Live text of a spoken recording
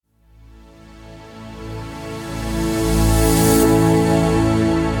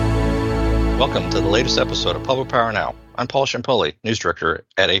Welcome to the latest episode of Public Power Now. I'm Paul Ciampoli, News Director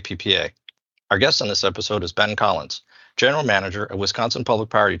at APPA. Our guest on this episode is Ben Collins, General Manager of Wisconsin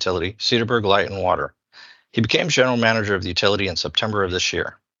Public Power Utility, Cedarburg Light and Water. He became General Manager of the utility in September of this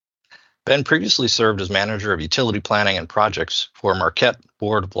year. Ben previously served as Manager of Utility Planning and Projects for Marquette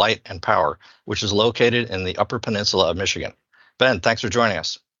Board of Light and Power, which is located in the Upper Peninsula of Michigan. Ben, thanks for joining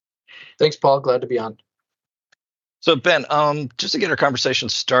us. Thanks, Paul. Glad to be on. So, Ben, just to get our conversation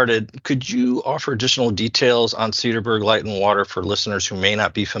started, could you offer additional details on Cedarburg Light and Water for listeners who may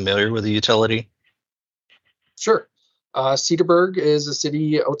not be familiar with the utility? Sure. Cedarburg is a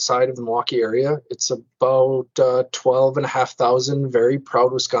city outside of the Milwaukee area. It's about 12,500 very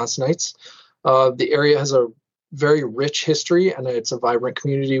proud Wisconsinites. The area has a very rich history, and it's a vibrant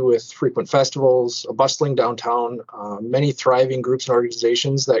community with frequent festivals, a bustling downtown, many thriving groups and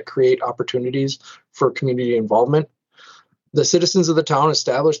organizations that create opportunities for community involvement. The citizens of the town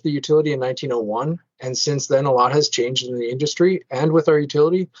established the utility in 1901, and since then a lot has changed in the industry and with our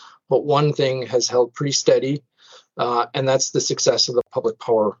utility, but one thing has held pretty steady, and that's the success of the public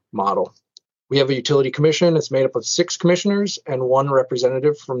power model. We have a utility commission. It's made up of 6 commissioners and 1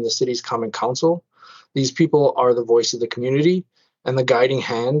 representative from the city's common council. These people are the voice of the community and the guiding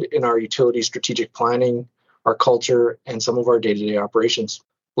hand in our utility strategic planning, our culture, and some of our day-to-day operations.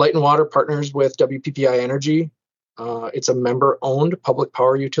 Light and Water partners with WPPI Energy. It's a member-owned public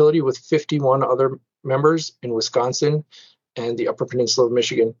power utility with 51 other members in Wisconsin and the Upper Peninsula of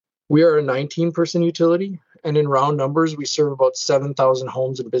Michigan. We are a 19-person utility, and in round numbers, we serve about 7,000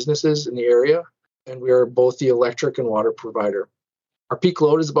 homes and businesses in the area, and we are both the electric and water provider. Our peak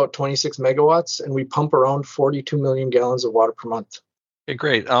load is about 26 megawatts, and we pump around 42 million gallons of water per month. Okay,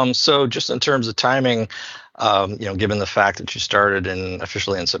 great. So just in terms of timing, given the fact that you started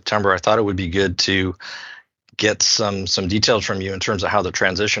officially in September, I thought it would be good to get some details from you in terms of how the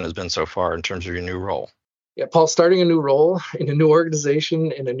transition has been so far in terms of your new role. Yeah, Paul, starting a new role in a new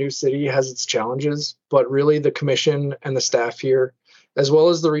organization in a new city has its challenges, but really the commission and the staff here, as well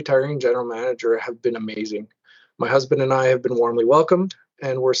as the retiring general manager, have been amazing. My husband and I have been warmly welcomed,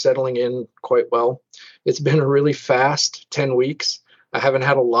 and we're settling in quite well. It's been a really fast 10 weeks. I haven't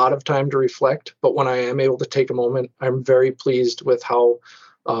had a lot of time to reflect, but when I am able to take a moment, I'm very pleased with how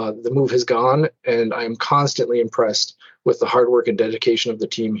the move has gone, and I'm constantly impressed with the hard work and dedication of the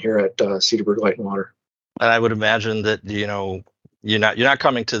team here at Cedarburg Light and Water. And I would imagine that you're not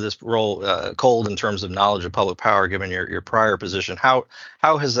coming to this role cold in terms of knowledge of public power, given your prior position. How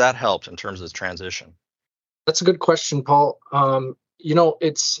has that helped in terms of this transition? That's a good question, Paul. I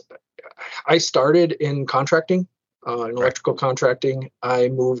started in contracting, in electrical contracting. I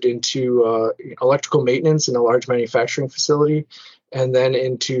moved into electrical maintenance in a large manufacturing facility, and then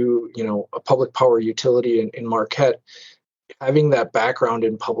into a public power utility in Marquette. Having that background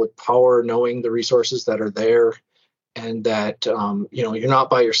in public power, knowing the resources that are there, and that you're not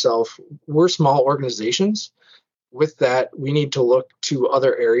by yourself. We're small organizations. With that, we need to look to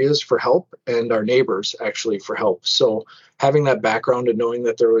other areas for help and our neighbors actually for help. So having that background and knowing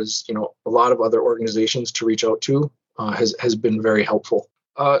that there was, a lot of other organizations to reach out to has been very helpful.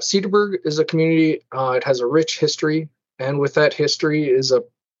 Cedarburg is a community. It has a rich history, and with that history is a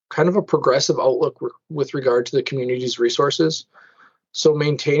kind of a progressive outlook with regard to the community's resources. So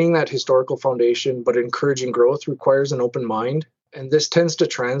maintaining that historical foundation, but encouraging growth requires an open mind, and this tends to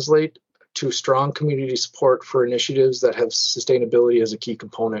translate to strong community support for initiatives that have sustainability as a key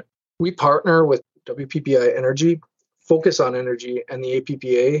component. We partner with WPPI Energy, Focus on Energy, and the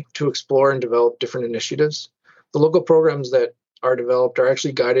APPA to explore and develop different initiatives. The local programs that are developed are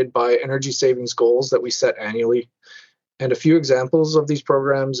actually guided by energy savings goals that we set annually. And a few examples of these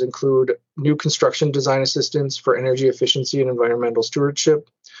programs include new construction design assistance for energy efficiency and environmental stewardship.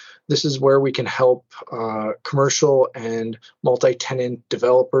 This is where we can help commercial and multi-tenant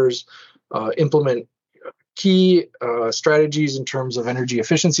developers implement key strategies in terms of energy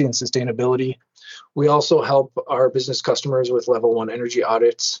efficiency and sustainability. We also help our business customers with level 1 energy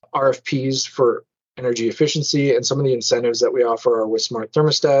audits, RFPs for energy efficiency, and some of the incentives that we offer are with smart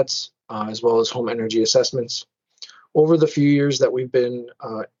thermostats, as well as home energy assessments. Over the few years that we've been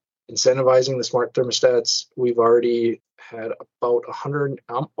incentivizing the smart thermostats, we've already had about 100,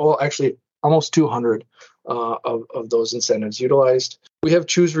 almost 200 of those incentives utilized. We have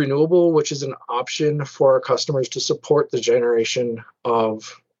Choose Renewable, which is an option for our customers to support the generation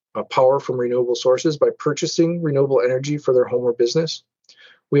of power from renewable sources by purchasing renewable energy for their home or business.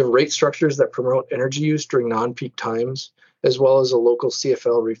 We have rate structures that promote energy use during non-peak times, as well as a local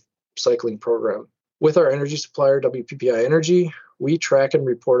CFL recycling program. With our energy supplier, WPPI Energy, we track and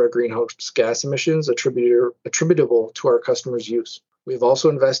report our greenhouse gas emissions attributable to our customers' use. We've also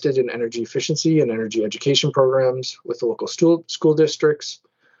invested in energy efficiency and energy education programs with the local school districts,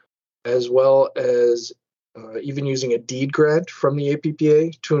 as well as even using a deed grant from the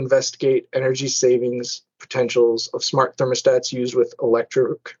APPA to investigate energy savings potentials of smart thermostats used with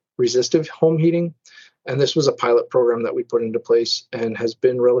electric resistive home heating. And this was a pilot program that we put into place and has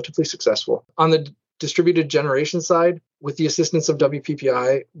been relatively successful. On the distributed generation side, with the assistance of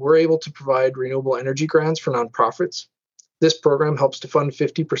WPPI, we're able to provide renewable energy grants for nonprofits. This program helps to fund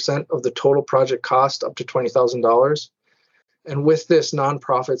 50% of the total project cost up to $20,000. And with this,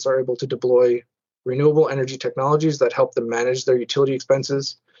 nonprofits are able to deploy renewable energy technologies that help them manage their utility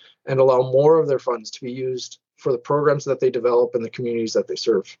expenses and allow more of their funds to be used for the programs that they develop in the communities that they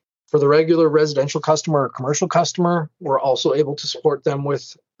serve. For the regular residential customer or commercial customer, we're also able to support them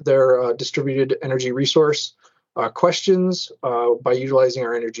with their distributed energy resource questions by utilizing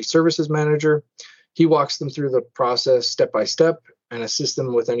our energy services manager. He walks them through the process step by step and assists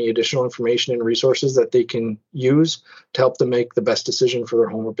them with any additional information and resources that they can use to help them make the best decision for their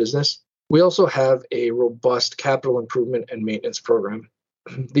home or business. We also have a robust capital improvement and maintenance program.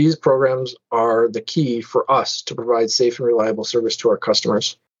 These programs are the key for us to provide safe and reliable service to our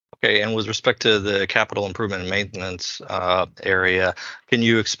customers. Okay, and with respect to the capital improvement and maintenance area, can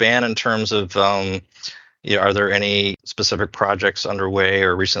you expand in terms of, are there any specific projects underway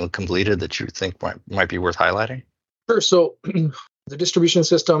or recently completed that you think might be worth highlighting? Sure. So the distribution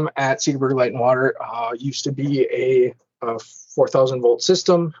system at Cedarburg Light and Water used to be a 4,000 volt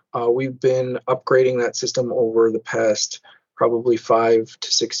system. We've been upgrading that system over the past probably 5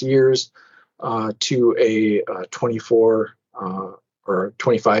 to 6 years to a 24 or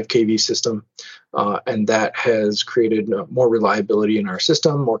 25 kV system. And that has created more reliability in our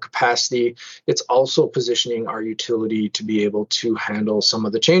system, more capacity. It's also positioning our utility to be able to handle some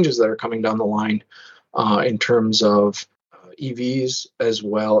of the changes that are coming down the line in terms of EVs, as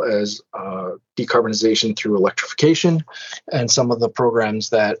well as decarbonization through electrification, and some of the programs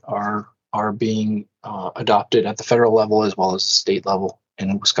that are being adopted at the federal level as well as state level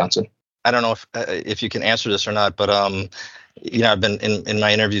in Wisconsin. I don't know if you can answer this or not, but I've been in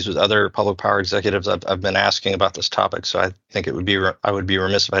my interviews with other public power executives. I've been asking about this topic, so I think I would be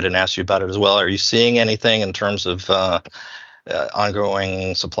remiss if I didn't ask you about it as well. Are you seeing anything in terms of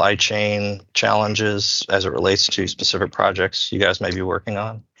ongoing supply chain challenges as it relates to specific projects you guys may be working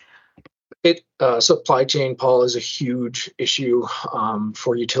on? Supply chain, Paul, is a huge issue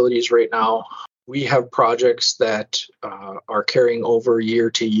for utilities right now. We have projects that are carrying over year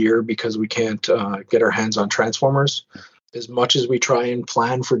to year because we can't get our hands on transformers. As much as we try and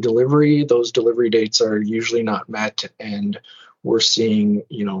plan for delivery, those delivery dates are usually not met, and we're seeing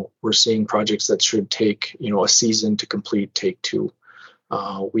projects that should take a season to complete take 2.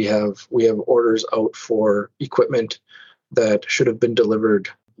 We have orders out for equipment that should have been delivered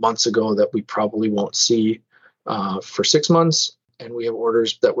months ago that we probably won't see for 6 months. And we have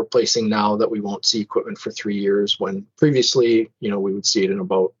orders that we're placing now that we won't see equipment for 3 years, when previously, we would see it in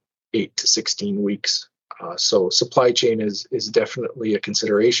about 8 to 16 weeks. So supply chain is definitely a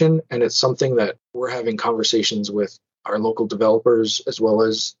consideration, and it's something that we're having conversations with our local developers as well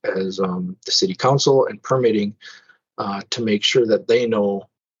as the city council and permitting to make sure that they know,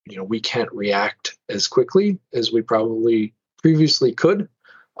 we can't react as quickly as we probably previously could.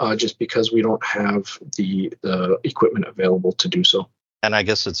 Just because we don't have the equipment available to do so. And I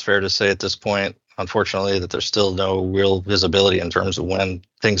guess it's fair to say at this point, unfortunately, that there's still no real visibility in terms of when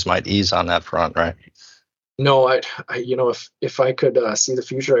things might ease on that front, right? No, if I could see the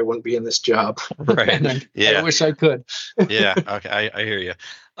future, I wouldn't be in this job. Right. Yeah. I wish I could. Yeah. Okay. I hear you.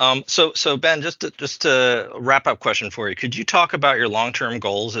 So Ben, just a wrap up question for you. Could you talk about your long-term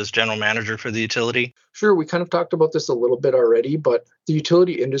goals as general manager for the utility? Sure. We kind of talked about this a little bit already, but the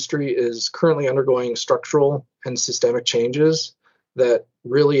utility industry is currently undergoing structural and systemic changes that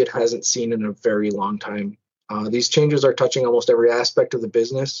really it hasn't seen in a very long time. These changes are touching almost every aspect of the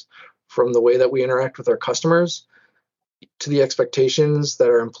business, from the way that we interact with our customers to the expectations that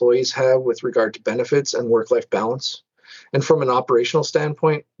our employees have with regard to benefits and work-life balance. And from an operational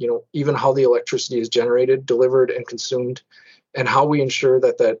standpoint, even how the electricity is generated, delivered, and consumed, and how we ensure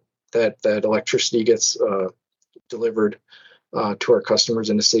that electricity gets delivered to our customers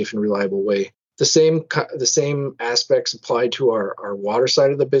in a safe and reliable way. The same aspects apply to our water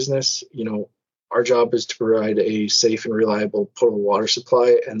side of the business. Our job is to provide a safe and reliable potable water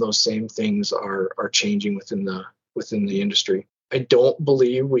supply, and those same things are changing within the industry. I don't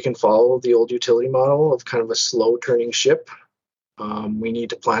believe we can follow the old utility model of kind of a slow turning ship. We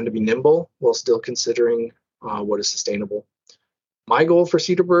need to plan to be nimble while still considering what is sustainable. My goal for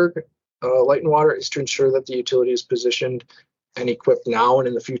Cedarburg Light and Water is to ensure that the utility is positioned and equipped now and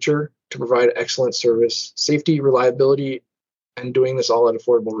in the future to provide excellent service, safety, reliability, and doing this all at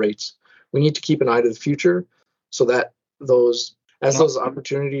affordable rates. We need to keep an eye to the future so that those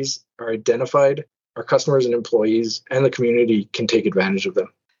opportunities are identified, our customers and employees and the community can take advantage of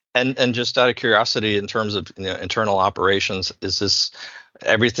them. And just out of curiosity, in terms of internal operations, is this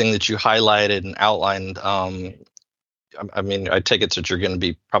everything that you highlighted and outlined? I mean, I take it that you're going to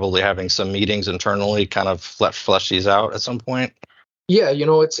be probably having some meetings internally, kind of flesh these out at some point. Yeah,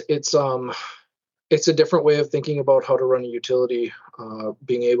 it's a different way of thinking about how to run a utility.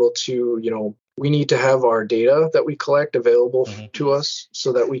 Being able to, we need to have our data that we collect available to us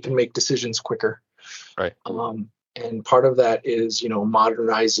so that we can make decisions quicker. Right. And part of that is,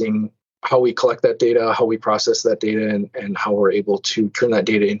 modernizing how we collect that data, how we process that data, and how we're able to turn that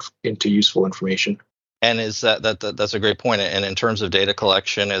data into useful information. And is that's a great point. And in terms of data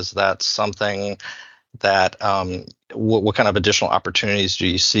collection, is that something that what kind of additional opportunities do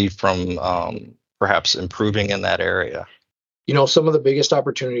you see from perhaps improving in that area? Some of the biggest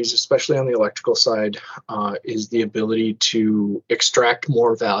opportunities, especially on the electrical side, is the ability to extract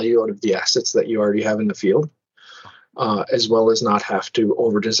more value out of the assets that you already have in the field, as well as not have to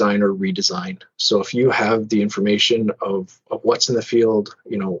over-design or redesign. So if you have the information of what's in the field,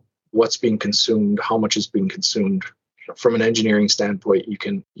 what's being consumed, how much is being consumed, from an engineering standpoint, you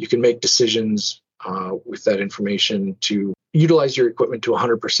can make decisions with that information to utilize your equipment to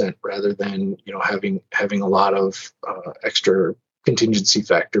 100% rather than having a lot of extra contingency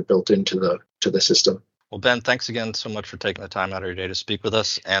factor built into the system. Well, Ben, thanks again so much for taking the time out of your day to speak with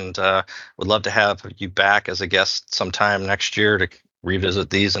us, and would love to have you back as a guest sometime next year to revisit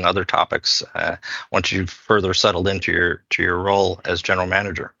these and other topics once you've further settled into your role as general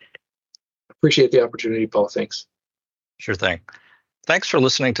manager. Appreciate the opportunity, Paul. Thanks. Sure thing. Thanks for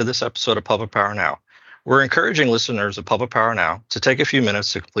listening to this episode of Public Power Now. We're encouraging listeners of Public Power Now to take a few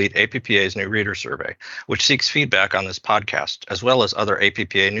minutes to complete APPA's new reader survey, which seeks feedback on this podcast, as well as other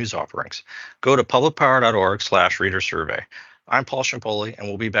APPA news offerings. Go to publicpower.org/reader survey. I'm Paul Ciampoli, and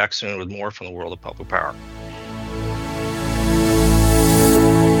we'll be back soon with more from the world of public power.